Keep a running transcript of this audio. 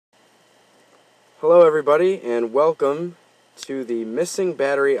Hello everybody, and welcome to the missing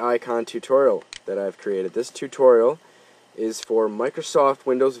battery icon tutorial that I've created. This tutorial is for Microsoft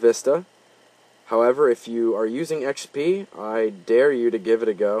Windows Vista. However, if you are using XP, I dare you to give it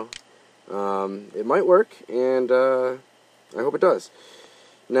a go. It might work, and I hope it does.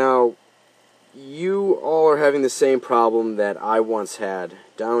 Now, you all are having the same problem that I once had.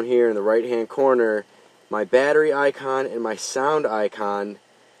 Down here in the right-hand corner, my battery icon and my sound icon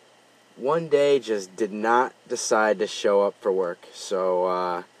one day just did not decide to show up for work.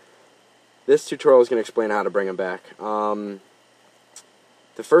 So this tutorial is going to explain how to bring them back. The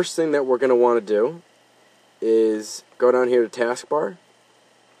first thing that we're going to want to do is go down here to Taskbar.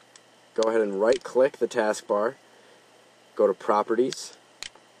 Go ahead and right-click the taskbar. Go to Properties.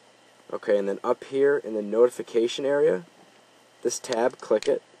 Okay, and then up here in the notification area, this tab, click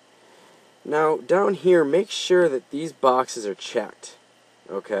it. Now, down here, make sure that these boxes are checked.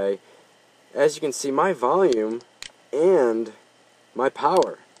 Okay? As you can see, my volume and my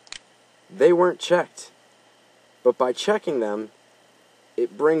power, they weren't checked. But by checking them,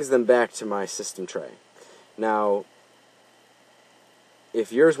 it brings them back to my system tray. Now,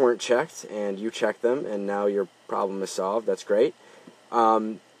 if yours weren't checked and you checked them and now your problem is solved, that's great.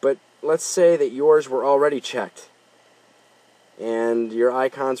 But let's say that yours were already checked and your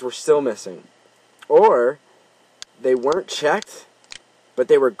icons were still missing. Or they weren't checked, but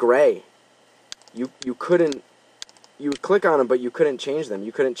they were gray. You couldn't, you would click on them, but you couldn't change them.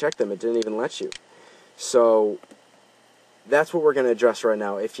 You couldn't check them. It didn't even let you. So that's what we're going to address right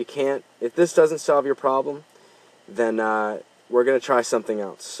now. If this doesn't solve your problem, then we're going to try something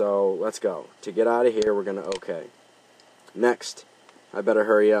else. So let's go. To get out of here, we're going to OK. Next, I better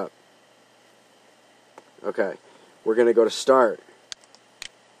hurry up. Okay, we're going to go to Start.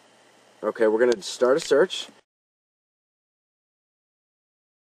 Okay, we're going to start a search.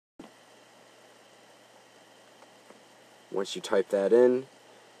 Once you type that in,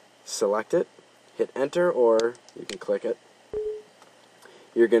 select it, hit Enter, or you can click it.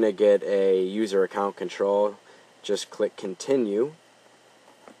 You're going to get a user account control. Just click Continue.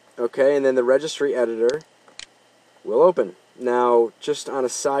 Okay, and then the Registry Editor will open. Now, just on a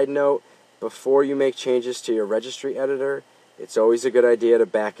side note, before you make changes to your Registry Editor, it's always a good idea to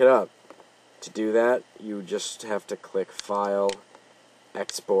back it up. To do that, you just have to click File,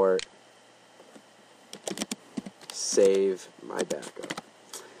 Export, Save My Backup.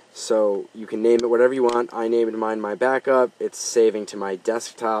 So you can name it whatever you want. I named mine My Backup. It's saving to my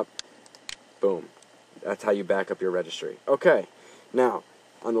desktop. Boom. That's how you back up your registry. Okay. Now,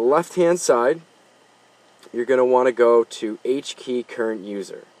 on the left-hand side, you're going to want to go to HKey Current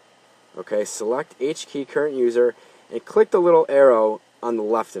User. Okay, select HKey Current User and click the little arrow on the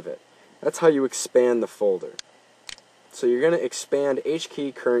left of it. That's how you expand the folder. So you're going to expand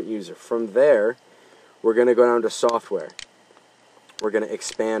HKey Current User. From there, we're going to go down to Software. We're going to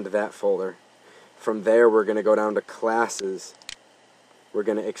expand that folder. From there, we're going to go down to Classes. We're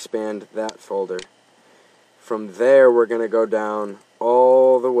going to expand that folder. From there, we're going to go down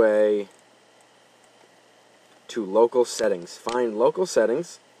all the way to Local Settings. Find Local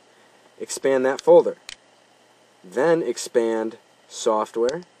Settings, expand that folder. Then expand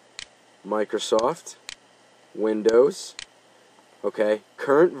Software, Microsoft, Windows, okay,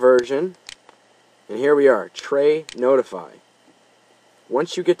 current version, and here we are, Tray Notify.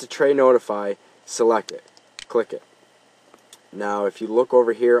 Once you get to Tray Notify, select it, click it. Now, if you look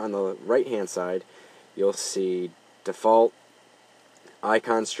over here on the right-hand side, you'll see default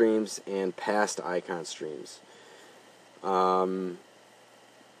icon streams and past icon streams. You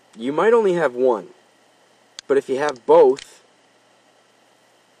might only have one, but if you have both,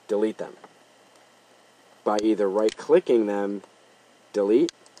 delete them. By either right-clicking them,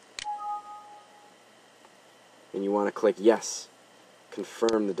 delete, and you want to click Yes,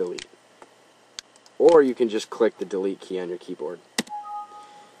 confirm the delete. Or you can just click the delete key on your keyboard.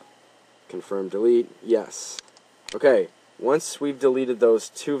 Confirm delete, yes. Okay, once we've deleted those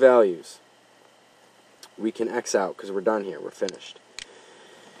two values, we can X out because we're done here, we're finished.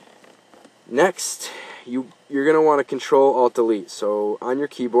 Next, you're going to want to Control-Alt-Delete. So on your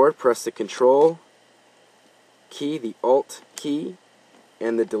keyboard, press the Control key, the Alt key,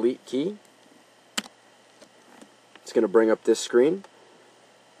 and the Delete key. It's going to bring up this screen.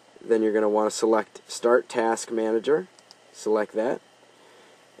 Then you're going to want to select Start Task Manager. Select that.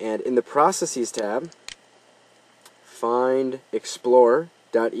 And in the Processes tab, find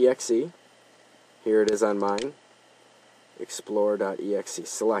Explorer.exe. Here it is on mine. Explorer.exe.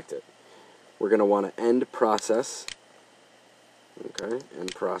 Select it. We're going to want to End Process. Okay,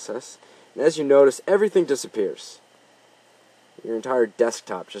 End Process. And as you notice, everything disappears. Your entire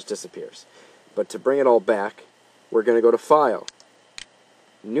desktop just disappears. But to bring it all back, we're going to go to File,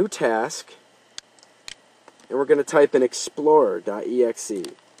 New Task, and we're going to type in Explorer.exe.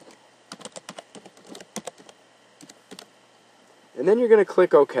 And then you're going to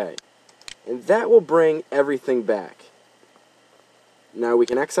click OK. And that will bring everything back. Now we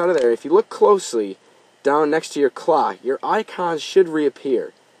can X out of there. If you look closely, down next to your clock, your icons should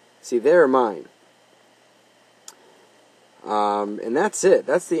reappear. See, there are mine. And that's it.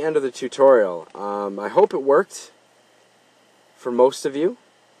 That's the end of the tutorial. I hope it worked for most of you.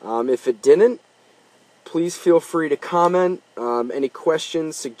 If it didn't, please feel free to comment. Any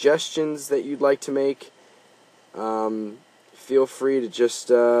questions, suggestions that you'd like to make, feel free to just,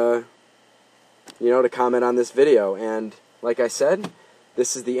 to comment on this video. And like I said,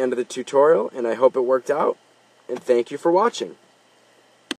 this is the end of the tutorial, and I hope it worked out, and thank you for watching.